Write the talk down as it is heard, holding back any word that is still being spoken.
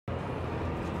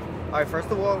All right,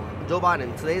 first of all, Joe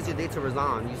Biden, today's your day to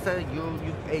resign. You said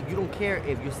you don't care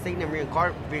if you're Satan and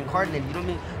reincarnated.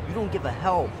 You don't give a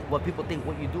hell what people think,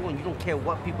 what you do, and you don't care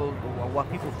what people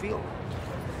feel.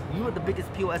 You are the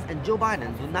biggest POS, and Joe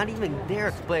Biden, do not even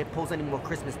dare to post any more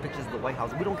Christmas pictures of the White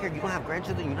House. We don't care. You don't have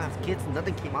grandchildren, you don't have kids,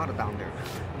 nothing came out of down there.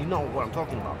 You know what I'm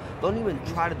talking about. Don't even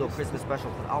try to do a Christmas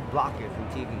special, because I'll block you from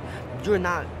TV. You're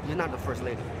not the first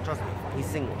lady. Trust me, he's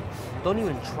single. Don't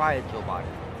even try it, Joe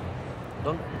Biden.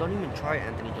 Don't even try it,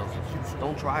 Anthony Joseph.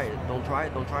 Don't try it. Don't try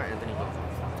it, Anthony Joseph.